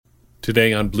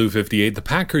Today on Blue 58, the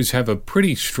Packers have a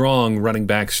pretty strong running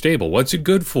back stable. What's it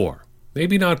good for?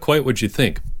 Maybe not quite what you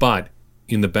think, but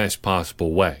in the best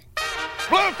possible way.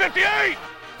 Blue 58!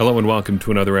 Hello and welcome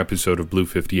to another episode of Blue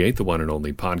 58, the one and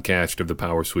only podcast of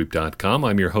thepowersweep.com.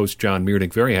 I'm your host, John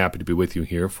Meerdink. Very happy to be with you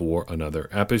here for another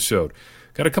episode.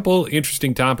 Got a couple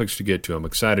interesting topics to get to. I'm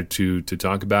excited to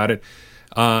talk about it.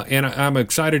 And I'm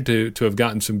excited to have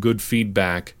gotten some good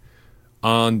feedback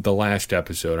on the last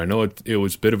episode. I know it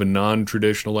was a bit of a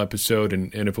non-traditional episode,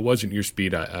 and if it wasn't your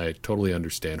speed, I totally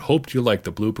understand. Hoped you liked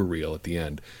the blooper reel at the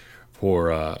end,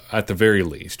 for at the very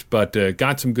least. But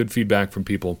got some good feedback from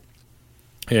people,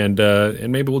 and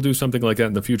maybe we'll do something like that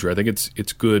in the future. I think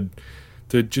it's good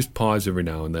to just pause every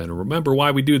now and then and remember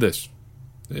why we do this.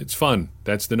 It's fun.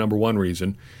 That's the number one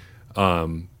reason.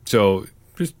 So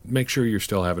just make sure you're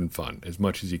still having fun as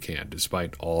much as you can,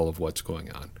 despite all of what's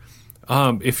going on.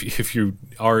 If you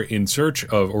are in search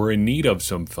of or in need of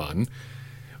some fun,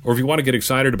 or if you want to get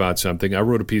excited about something, I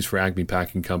wrote a piece for Acme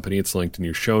Packing Company. It's linked in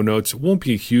your show notes. It won't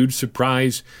be a huge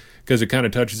surprise because it kind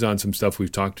of touches on some stuff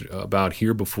we've talked about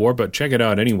here before, but check it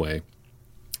out anyway.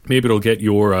 Maybe it'll get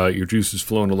your juices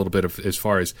flowing a little bit as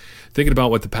far as thinking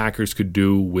about what the Packers could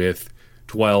do with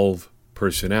 12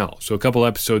 personnel. So a couple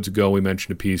episodes ago, we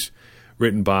mentioned a piece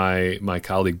written by my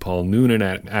colleague Paul Noonan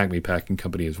at Acme Packing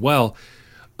Company as well,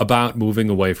 about moving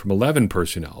away from 11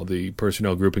 personnel, the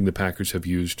personnel grouping the Packers have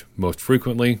used most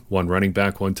frequently: one running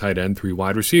back, one tight end, three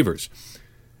wide receivers.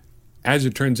 As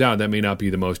it turns out, that may not be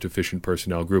the most efficient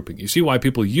personnel grouping. You see why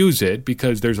people use it,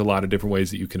 because there's a lot of different ways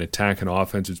that you can attack an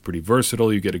offense. It's pretty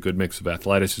versatile. You get a good mix of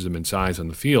athleticism and size on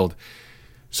the field.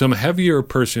 Some heavier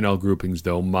personnel groupings,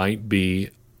 though, might be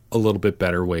a little bit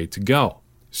better way to go.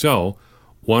 So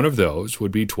one of those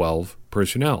would be 12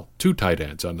 personnel, two tight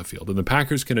ends on the field. And the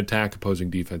Packers can attack opposing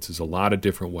defenses a lot of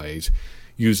different ways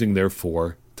using their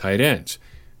four tight ends.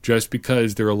 Just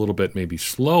because they're a little bit maybe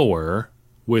slower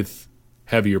with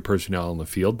heavier personnel on the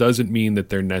field doesn't mean that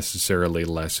they're necessarily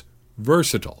less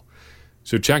versatile.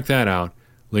 So check that out,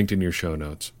 linked in your show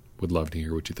notes. Would love to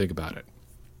hear what you think about it.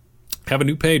 Have a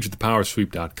new page at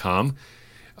thepowersweep.com.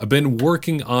 I've been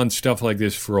working on stuff like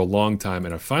this for a long time,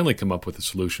 and I've finally come up with a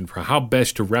solution for how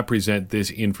best to represent this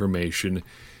information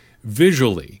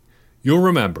visually. You'll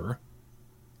remember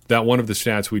that one of the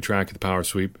stats we track at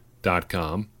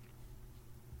thepowersweep.com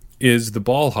is the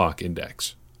ball hawk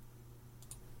index.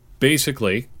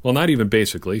 Basically, well, not even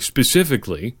basically,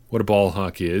 specifically what a ball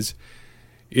hawk is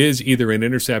either an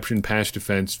interception, pass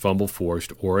defense, fumble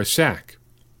forced, or a sack,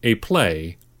 a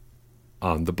play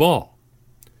on the ball.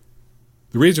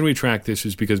 The reason we track this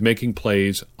is because making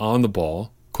plays on the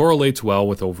ball correlates well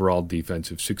with overall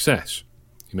defensive success.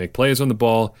 You make plays on the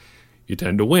ball, you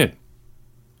tend to win.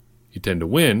 You tend to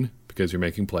win because you're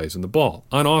making plays on the ball,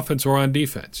 on offense or on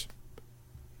defense.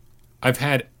 I've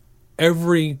had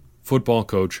every football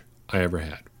coach I ever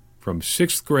had, from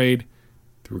 6th grade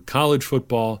through college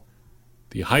football,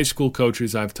 the high school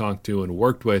coaches I've talked to and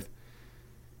worked with.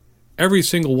 Every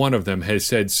single one of them has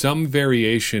said some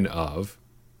variation of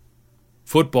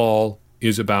football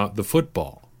is about the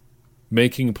football,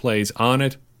 making plays on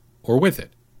it or with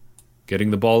it,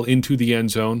 getting the ball into the end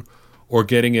zone or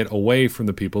getting it away from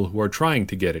the people who are trying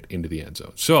to get it into the end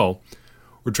zone. So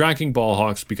we're tracking ball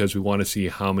hawks because we want to see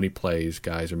how many plays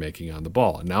guys are making on the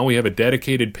ball. And now we have a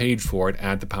dedicated page for it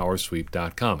at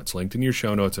thepowersweep.com. It's linked in your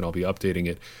show notes, and I'll be updating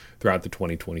it throughout the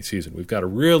 2020 season. We've got a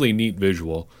really neat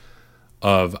visual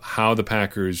of how the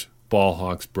Packers ball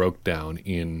hawks broke down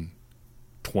in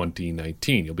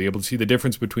 2019. You'll be able to see the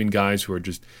difference between guys who are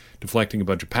just deflecting a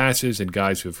bunch of passes and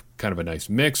guys who have kind of a nice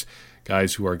mix,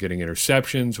 guys who are getting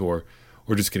interceptions or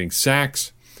just getting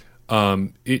sacks.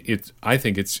 I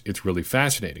think it's really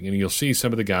fascinating, and you'll see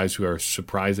some of the guys who are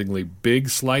surprisingly big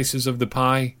slices of the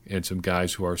pie and some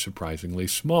guys who are surprisingly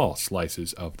small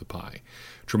slices of the pie.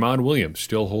 Tramon Williams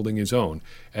still holding his own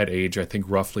at age, I think,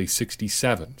 roughly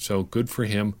 67. So good for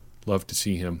him. Love to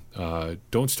see him.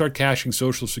 Don't start cashing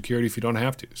Social Security if you don't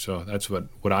have to. So that's what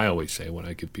I always say when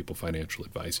I give people financial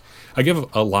advice. I give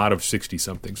a lot of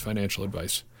 60-somethings financial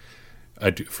advice,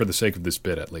 for the sake of this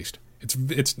bit at least.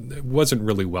 It wasn't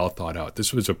really well thought out.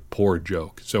 This was a poor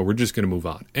joke, so we're just going to move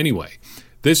on. Anyway,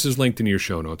 this is linked in your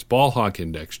show notes. Ball hawk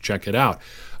index, check it out.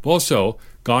 I've also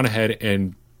gone ahead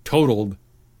and totaled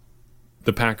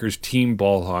the Packers team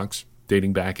ball hawks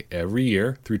dating back every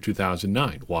year through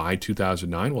 2009. Why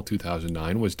 2009? Well,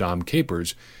 2009 was Dom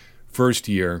Capers' first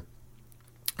year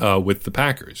with the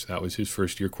Packers. That was his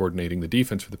first year coordinating the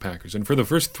defense for the Packers. And for the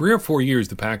first 3 or 4 years,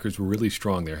 the Packers were really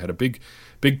strong there. Had a big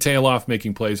tail off,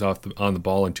 making plays on the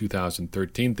ball in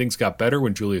 2013. Things got better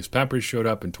when Julius Peppers showed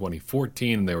up in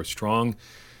 2014, and they were strong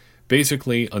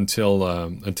basically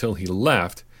until he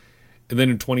left. And then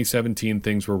in 2017,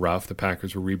 things were rough. The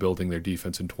Packers were rebuilding their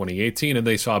defense in 2018, and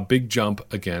they saw a big jump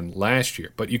again last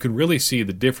year. But you can really see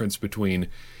the difference between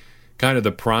kind of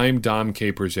the prime Dom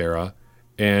Capers era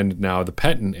and now the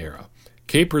Pettine era.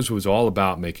 Capers was all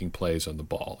about making plays on the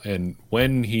ball, and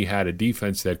when he had a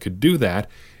defense that could do that,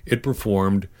 it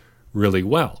performed really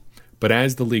well. But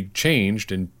as the league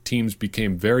changed and teams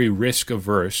became very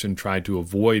risk-averse and tried to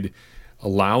avoid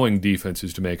allowing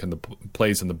defenses to make on the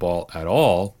plays on the ball at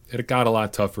all, it got a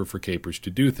lot tougher for Capers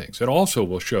to do things. It also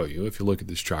will show you, if you look at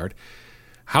this chart,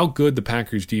 how good the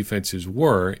Packers' defenses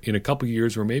were in a couple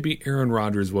years where maybe Aaron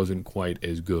Rodgers wasn't quite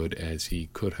as good as he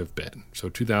could have been. So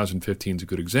 2015 is a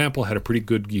good example, had a pretty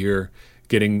good year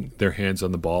getting their hands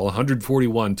on the ball,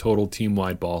 141 total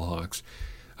team-wide ball hawks,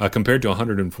 compared to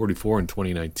 144 in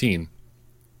 2019.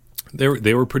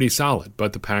 They were pretty solid,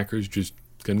 but the Packers just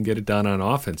couldn't get it done on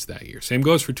offense that year. Same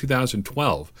goes for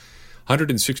 2012.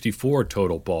 164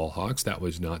 total ball hawks. That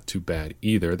was not too bad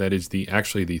either. That is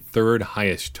actually the third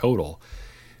highest total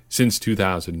since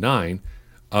 2009.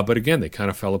 But again, they kind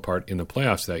of fell apart in the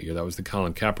playoffs that year. That was the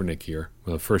Colin Kaepernick year.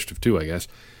 Well, the first of two, I guess.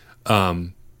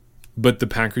 But the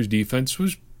Packers defense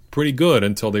was pretty good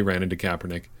until they ran into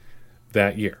Kaepernick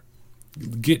that year.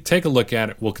 Take a look at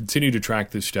it. We'll continue to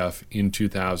track this stuff in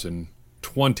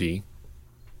 2020,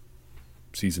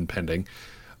 season pending,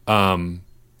 and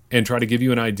try to give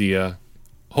you an idea,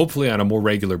 hopefully on a more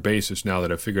regular basis now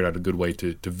that I've figured out a good way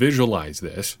to visualize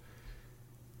this,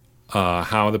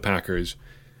 how the Packers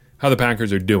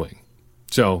are doing.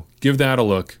 So give that a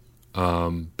look.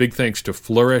 Big thanks to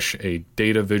Flourish, a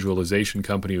data visualization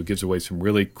company who gives away some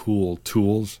really cool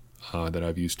tools that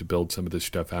I've used to build some of this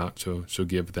stuff out. So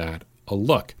give that a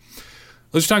look.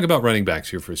 Let's talk about running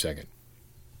backs here for a second.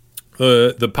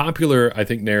 The popular, I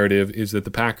think, narrative is that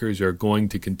the Packers are going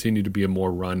to continue to be a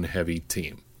more run-heavy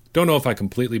team. Don't know if I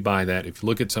completely buy that. If you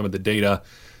look at some of the data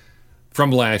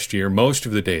from last year, most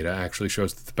of the data actually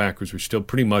shows that the Packers were still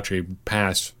pretty much a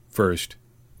pass-first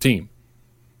team.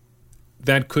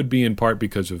 That could be in part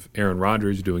because of Aaron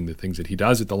Rodgers doing the things that he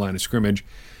does at the line of scrimmage.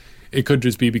 It could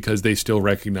just be because they still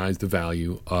recognize the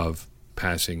value of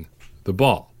passing the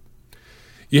ball.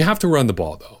 You have to run the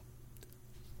ball, though.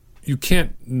 You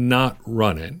can't not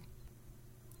run it.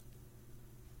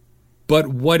 But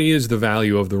what is the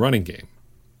value of the running game?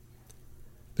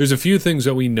 There's a few things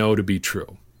that we know to be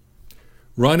true.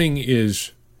 Running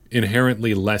is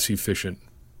inherently less efficient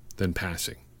than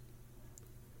passing.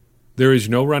 There is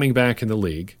no running back in the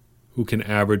league who can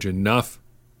average enough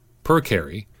per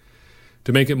carry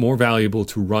to make it more valuable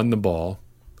to run the ball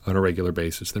on a regular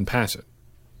basis than pass it.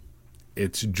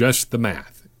 It's just the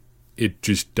math. It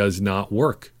just does not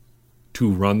work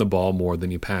to run the ball more than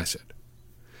you pass it.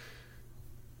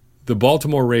 The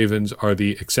Baltimore Ravens are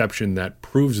the exception that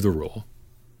proves the rule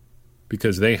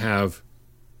because they have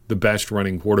the best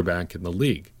running quarterback in the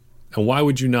league. And why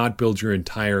would you not build your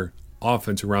entire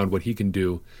offense around what he can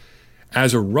do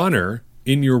as a runner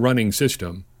in your running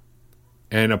system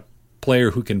and a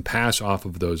player who can pass off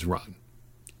of those runs?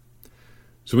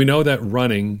 So we know that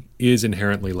running is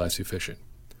inherently less efficient.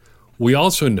 We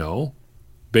also know,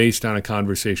 based on a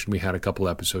conversation we had a couple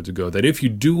episodes ago, that if you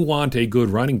do want a good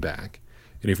running back,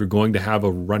 and if you're going to have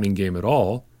a running game at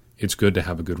all, it's good to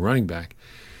have a good running back.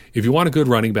 If you want a good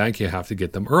running back, you have to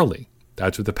get them early.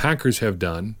 That's what the Packers have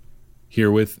done here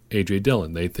with A.J.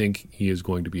 Dillon. They think he is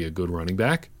going to be a good running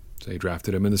back, so they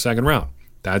drafted him in the second round.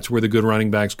 That's where the good running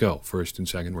backs go, first and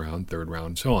second round, third round,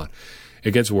 and so on.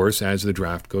 It gets worse as the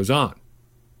draft goes on,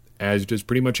 as does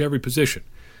pretty much every position.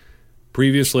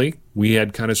 Previously, we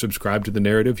had kind of subscribed to the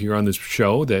narrative here on this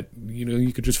show that,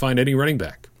 you could just find any running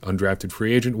back, undrafted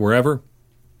free agent, wherever.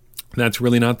 That's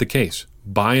really not the case.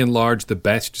 By and large, the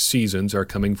best seasons are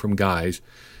coming from guys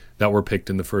that were picked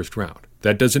in the first round.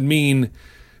 That doesn't mean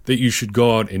that you should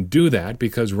go out and do that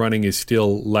because running is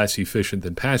still less efficient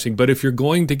than passing. But if you're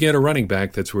going to get a running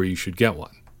back, that's where you should get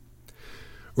one.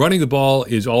 Running the ball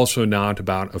is also not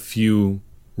about a few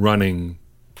running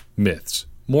myths.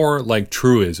 More like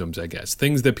truisms, I guess.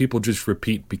 Things that people just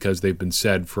repeat because they've been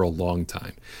said for a long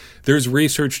time. There's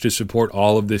research to support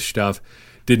all of this stuff.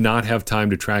 Did not have time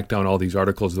to track down all these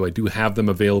articles, though I do have them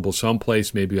available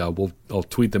someplace. Maybe I'll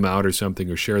tweet them out or something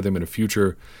or share them in a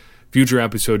future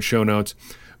episode show notes.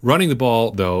 Running the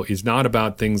ball, though, is not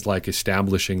about things like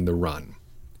establishing the run.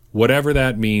 Whatever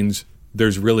that means,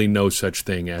 there's really no such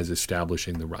thing as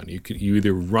establishing the run. You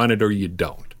either run it or you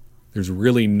don't. There's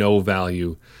really no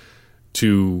value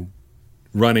to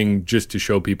running just to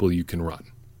show people you can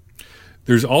run.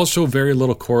 There's also very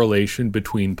little correlation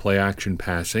between play-action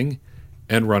passing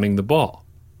and running the ball.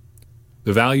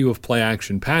 The value of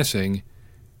play-action passing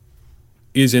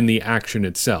is in the action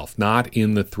itself, not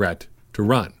in the threat to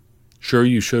run. Sure,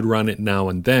 you should run it now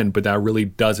and then, but that really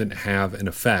doesn't have an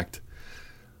effect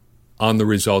on the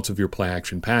results of your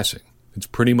play-action passing. It's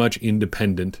pretty much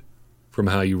independent from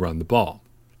how you run the ball.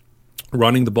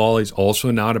 Running the ball is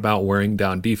also not about wearing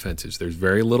down defenses. There's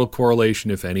very little correlation,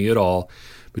 if any at all,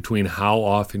 between how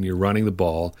often you're running the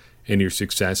ball and your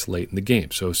success late in the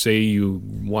game. So say you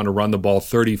want to run the ball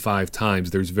 35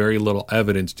 times, there's very little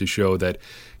evidence to show that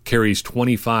carries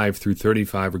 25 through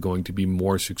 35 are going to be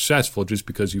more successful just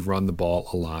because you've run the ball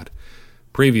a lot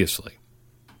previously.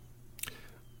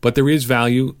 But there is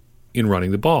value in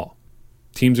running the ball.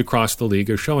 Teams across the league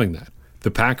are showing that.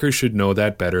 The Packers should know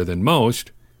that better than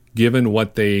most, given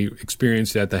what they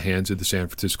experienced at the hands of the San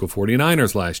Francisco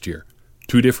 49ers last year,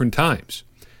 2 different times.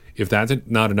 If that's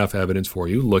not enough evidence for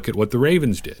you, look at what the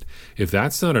Ravens did. If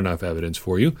that's not enough evidence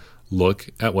for you, look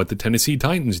at what the Tennessee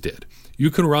Titans did.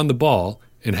 You can run the ball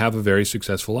and have a very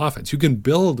successful offense. You can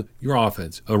build your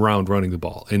offense around running the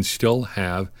ball and still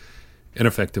have an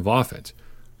effective offense.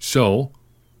 So,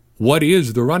 what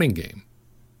is the running game?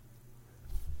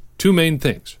 2 main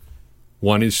things.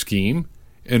 One is scheme,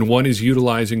 and one is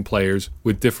utilizing players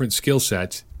with different skill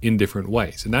sets in different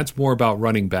ways. And that's more about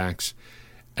running backs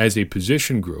as a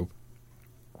position group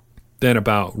than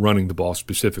about running the ball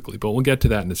specifically. But we'll get to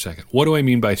that in a second. What do I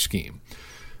mean by scheme?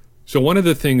 So one of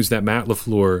the things that Matt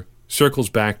LaFleur circles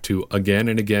back to again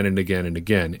and again and again and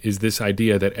again is this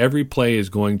idea that every play is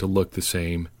going to look the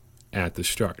same at the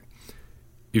start.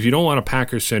 If you don't want a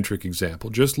Packers-centric example,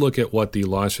 just look at what the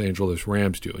Los Angeles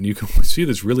Rams do. And you can see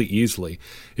this really easily.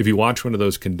 If you watch one of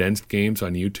those condensed games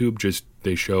on YouTube,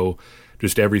 they show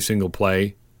just every single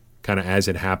play kind of as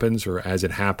it happens or as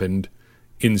it happened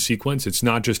in sequence. It's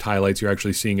not just highlights. You're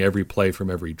actually seeing every play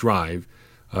from every drive,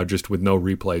 just with no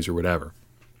replays or whatever.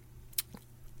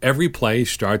 Every play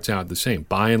starts out the same.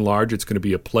 By and large, it's going to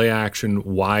be a play-action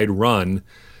wide run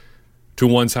to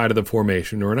one side of the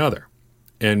formation or another.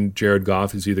 And Jared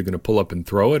Goff is either going to pull up and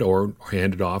throw it or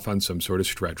hand it off on some sort of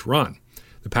stretch run.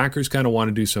 The Packers kind of want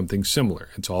to do something similar.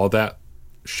 It's all that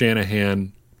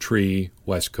Shanahan, Tree,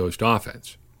 West Coast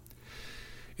offense.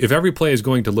 If every play is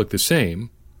going to look the same,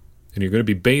 and you're going to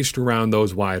be based around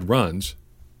those wide runs,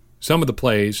 some of the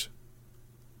plays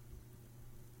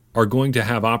are going to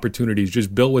have opportunities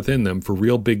just built within them for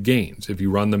real big gains if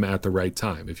you run them at the right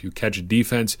time. If you catch a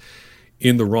defense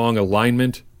in the wrong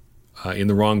alignment, in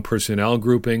the wrong personnel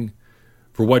grouping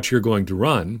for what you're going to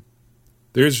run,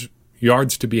 there's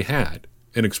yards to be had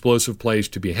and explosive plays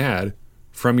to be had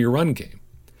from your run game.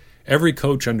 Every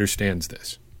coach understands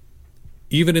this.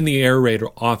 Even in the air raid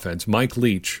offense, Mike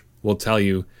Leach will tell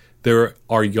you there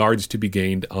are yards to be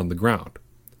gained on the ground.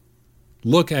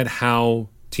 Look at how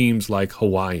teams like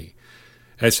Hawaii,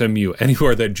 SMU,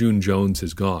 anywhere that June Jones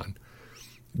has gone,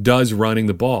 does running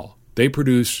the ball. They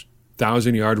produce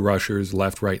 1,000-yard rushers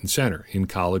left, right, and center in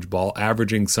college ball,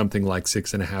 averaging something like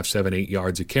 6.5, 7, 8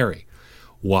 yards a carry.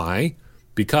 Why?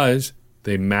 Because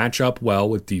they match up well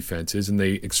with defenses, and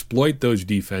they exploit those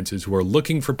defenses who are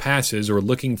looking for passes or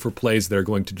looking for plays that are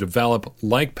going to develop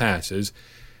like passes,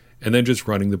 and then just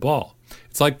running the ball.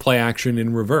 It's like play action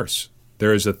in reverse.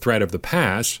 There is a threat of the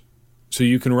pass, so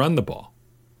you can run the ball.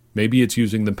 Maybe it's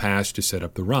using the pass to set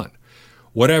up the run.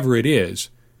 Whatever it is,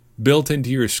 built into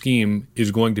your scheme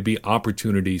is going to be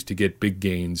opportunities to get big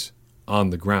gains on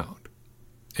the ground.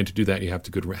 And to do that, you have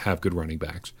to have good running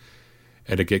backs.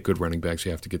 And to get good running backs,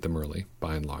 you have to get them early,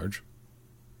 by and large.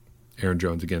 Aaron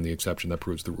Jones, again, the exception that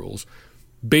proves the rules.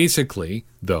 Basically,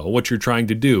 though, what you're trying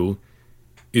to do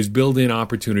is build in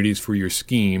opportunities for your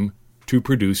scheme to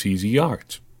produce easy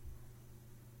yards.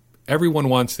 Everyone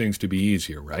wants things to be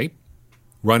easier, right?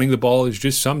 Running the ball is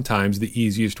just sometimes the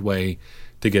easiest way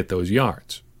to get those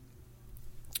yards.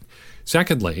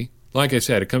 Secondly, like I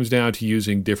said, it comes down to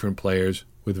using different players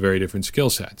with very different skill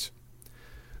sets.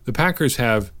 The Packers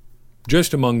have,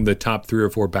 just among the top 3 or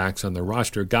 4 backs on their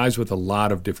roster, guys with a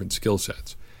lot of different skill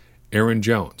sets. Aaron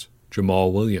Jones,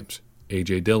 Jamal Williams,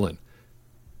 A.J. Dillon,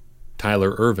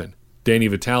 Tyler Ervin, Danny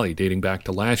Vitale dating back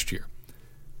to last year.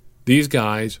 These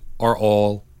guys are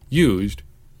all used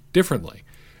differently,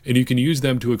 and you can use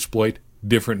them to exploit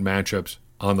different matchups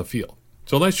on the field.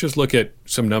 So let's just look at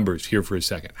some numbers here for a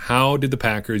second. How did the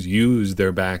Packers use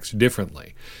their backs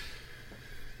differently?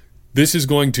 This is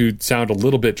going to sound a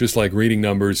little bit just like reading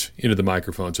numbers into the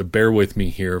microphone, so bear with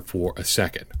me here for a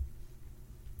second.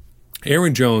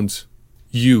 Aaron Jones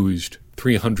used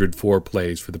 304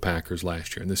 plays for the Packers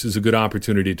last year, and this is a good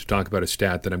opportunity to talk about a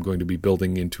stat that I'm going to be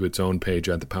building into its own page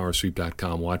at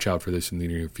thepowersweep.com. Watch out for this in the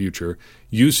near future.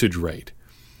 Usage rate.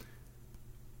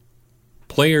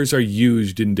 players are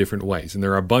used in different ways, and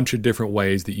there are a bunch of different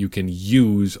ways that you can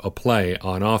use a play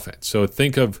on offense. So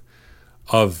think of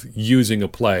using a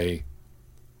play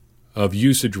of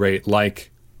usage rate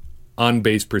like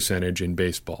on-base percentage in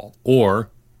baseball,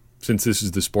 or, since this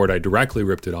is the sport I directly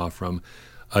ripped it off from,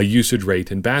 a usage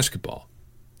rate in basketball.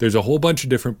 There's a whole bunch of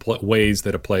different ways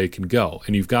that a play can go,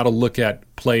 and you've got to look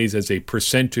at plays as a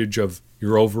percentage of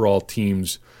your overall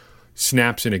team's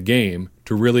snaps in a game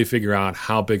to really figure out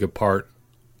how big a part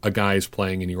a guy is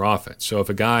playing in your offense. So if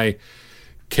a guy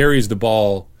carries the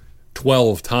ball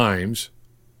 12 times,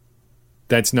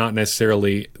 that's not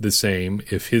necessarily the same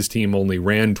if his team only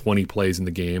ran 20 plays in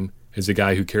the game as a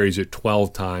guy who carries it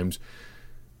 12 times,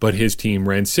 but his team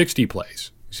ran 60 plays.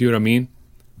 See what I mean?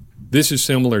 This is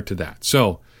similar to that.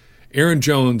 So Aaron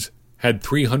Jones had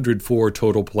 304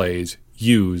 total plays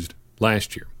used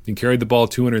last year. He carried the ball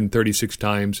 236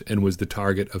 times and was the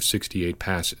target of 68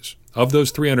 passes. Of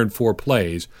those 304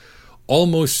 plays,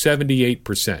 almost 78%,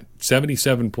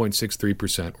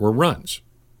 77.63% were runs.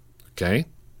 Okay?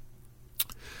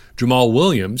 Jamal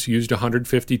Williams used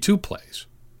 152 plays.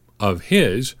 Of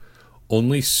his,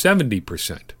 only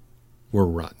 70% were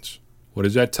runs. What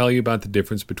does that tell you about the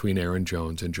difference between Aaron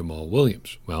Jones and Jamal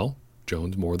Williams? Well,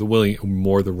 Jones more the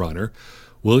runner,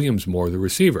 Williams more the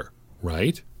receiver,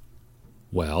 right?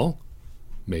 Well,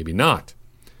 maybe not.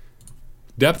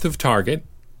 Depth of target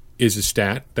is a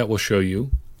stat that will show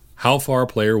you how far a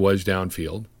player was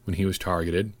downfield when he was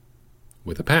targeted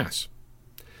with a pass.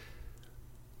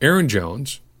 Aaron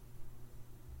Jones,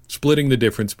 splitting the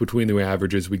difference between the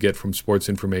averages we get from Sports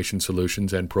Information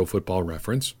Solutions and Pro Football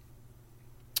Reference,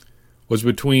 was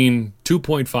between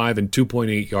 2.5 and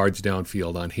 2.8 yards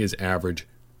downfield on his average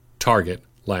target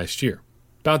last year.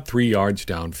 About 3 yards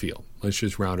downfield. Let's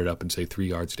just round it up and say 3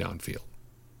 yards downfield.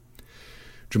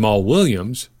 Jamal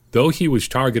Williams, though he was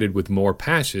targeted with more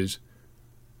passes,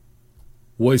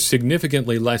 was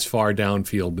significantly less far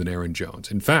downfield than Aaron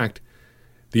Jones. In fact,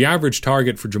 the average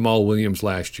target for Jamal Williams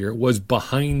last year was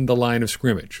behind the line of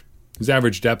scrimmage. His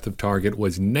average depth of target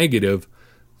was negative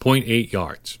 0.8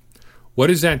 yards. What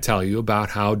does that tell you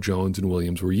about how Jones and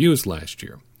Williams were used last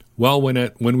year? Well,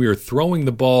 when we were throwing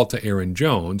the ball to Aaron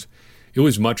Jones, it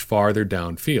was much farther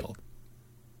downfield.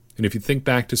 And if you think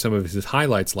back to some of his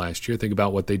highlights last year, think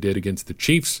about what they did against the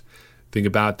Chiefs, think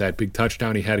about that big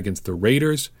touchdown he had against the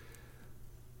Raiders.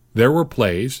 There were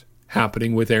plays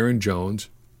happening with Aaron Jones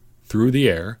through the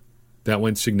air that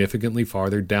went significantly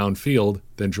farther downfield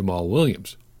than Jamal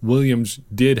Williams. Williams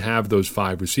did have those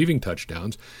 5 receiving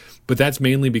touchdowns, but that's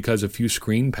mainly because a few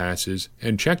screen passes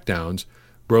and checkdowns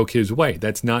broke his way.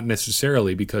 That's not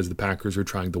necessarily because the Packers are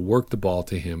trying to work the ball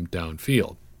to him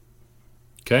downfield.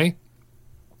 Okay?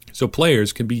 So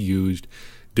players can be used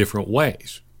different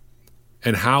ways.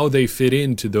 And how they fit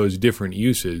into those different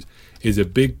uses is a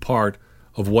big part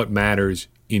of what matters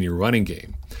in your running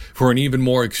game. For an even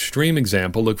more extreme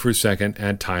example, look for a second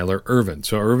at Tyler Ervin.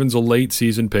 So Ervin's a late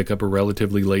season pickup, a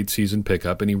relatively late season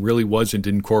pickup, and he really wasn't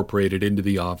incorporated into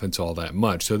the offense all that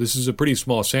much. So this is a pretty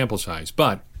small sample size.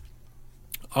 But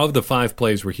of the 5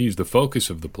 plays where he's the focus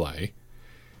of the play,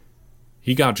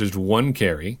 he got just 1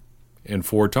 carry and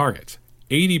 4 targets.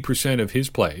 80% of his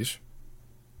plays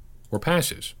were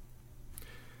passes.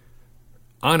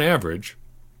 On average,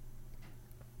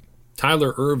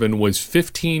 Tyler Ervin was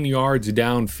 15 yards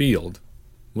downfield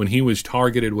when he was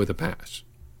targeted with a pass.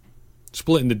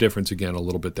 Splitting the difference again a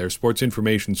little bit there. Sports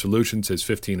Information Solutions says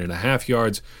 15.5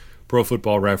 yards. Pro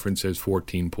Football Reference says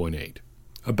 14.8.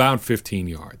 About 15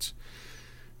 yards.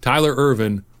 Tyler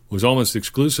Ervin was almost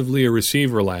exclusively a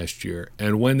receiver last year,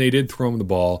 and when they did throw him the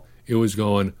ball, it was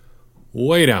going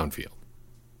way downfield.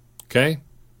 Okay?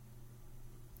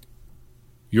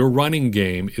 Your running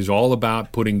game is all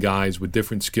about putting guys with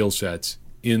different skill sets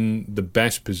in the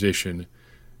best position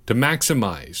to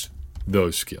maximize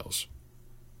those skills.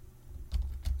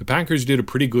 The Packers did a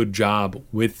pretty good job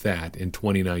with that in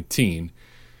 2019.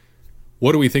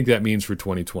 What do we think that means for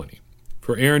 2020?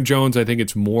 For Aaron Jones, I think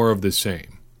it's more of the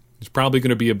same. It's probably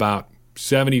going to be about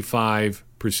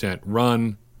 75%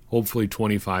 run, hopefully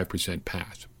 25%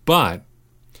 pass. But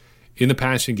in the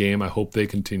passing game, I hope they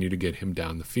continue to get him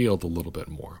down the field a little bit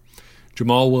more.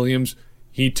 Jamal Williams,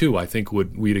 he too, I think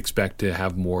we'd expect to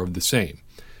have more of the same.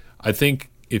 I think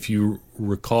if you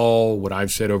recall what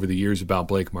I've said over the years about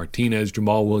Blake Martinez,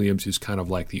 Jamal Williams is kind of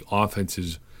like the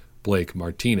offense's Blake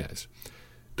Martinez.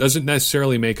 Doesn't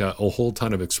necessarily make a whole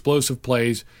ton of explosive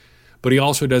plays, but he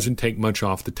also doesn't take much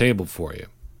off the table for you.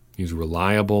 He's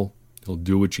reliable. He'll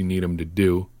do what you need him to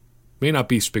do. May not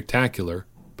be spectacular,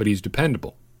 but he's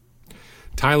dependable.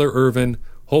 Tyler Ervin,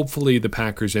 hopefully the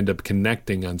Packers end up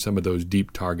connecting on some of those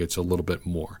deep targets a little bit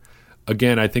more.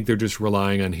 Again, I think they're just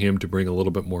relying on him to bring a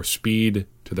little bit more speed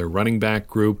to their running back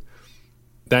group.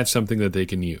 That's something that they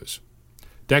can use.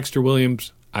 Dexter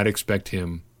Williams, I'd expect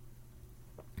him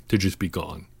to just be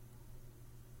gone.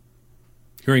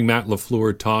 Hearing Matt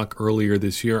LaFleur talk earlier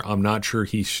this year, I'm not sure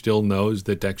he still knows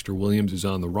that Dexter Williams is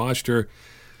on the roster.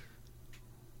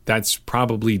 That's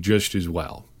probably just as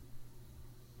well.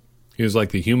 He was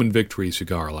like the human victory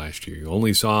cigar last year. You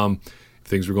only saw him if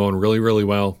things were going really, really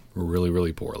well or really,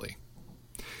 really poorly.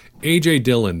 A.J.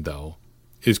 Dillon, though,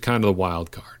 is kind of the wild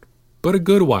card, but a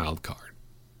good wild card.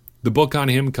 The book on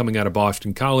him coming out of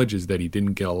Boston College is that he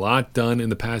didn't get a lot done in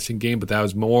the passing game, but that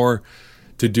was more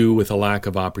to do with a lack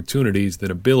of opportunities than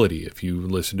ability, if you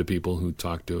listen to people who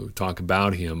talk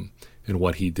about him and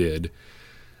what he did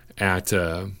at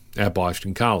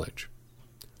Boston College.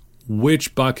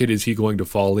 Which bucket is he going to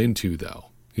fall into,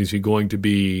 though? Is he going to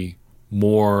be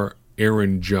more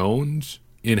Aaron Jones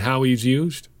in how he's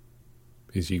used?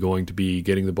 Is he going to be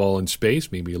getting the ball in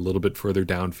space, maybe a little bit further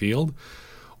downfield?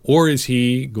 Or is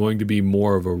he going to be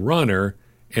more of a runner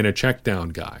and a check down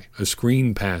guy, a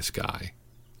screen pass guy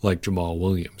like Jamal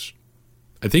Williams?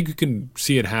 I think you can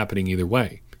see it happening either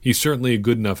way. He's certainly a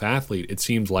good enough athlete, it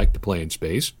seems like, to play in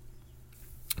space.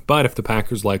 But if the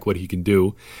Packers like what he can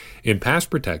do in pass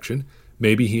protection,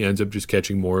 maybe he ends up just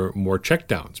catching more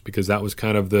checkdowns, because that was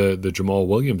kind of the Jamal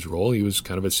Williams role. He was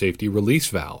kind of a safety release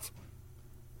valve.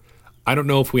 I don't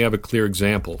know if we have a clear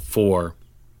example or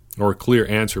a clear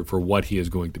answer for what he is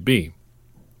going to be.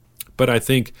 But I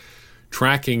think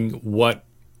tracking what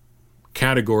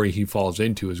category he falls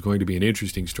into is going to be an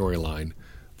interesting storyline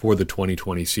for the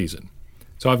 2020 season.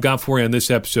 So I've got for you on this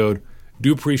episode.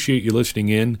 Do appreciate you listening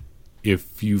in.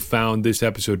 If you found this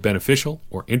episode beneficial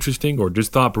or interesting or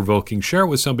just thought-provoking, share it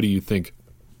with somebody you think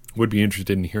would be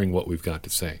interested in hearing what we've got to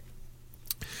say.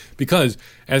 Because,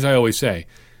 as I always say,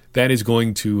 that is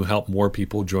going to help more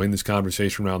people join this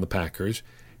conversation around the Packers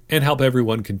and help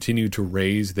everyone continue to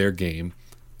raise their game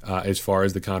as far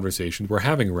as the conversations we're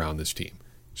having around this team.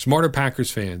 Smarter Packers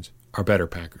fans are better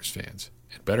Packers fans,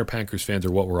 and better Packers fans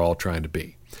are what we're all trying to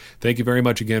be. Thank you very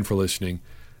much again for listening.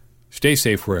 Stay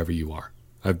safe wherever you are.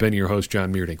 I've been your host,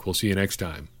 John Meerdink. We'll see you next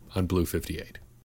time on Blue 58.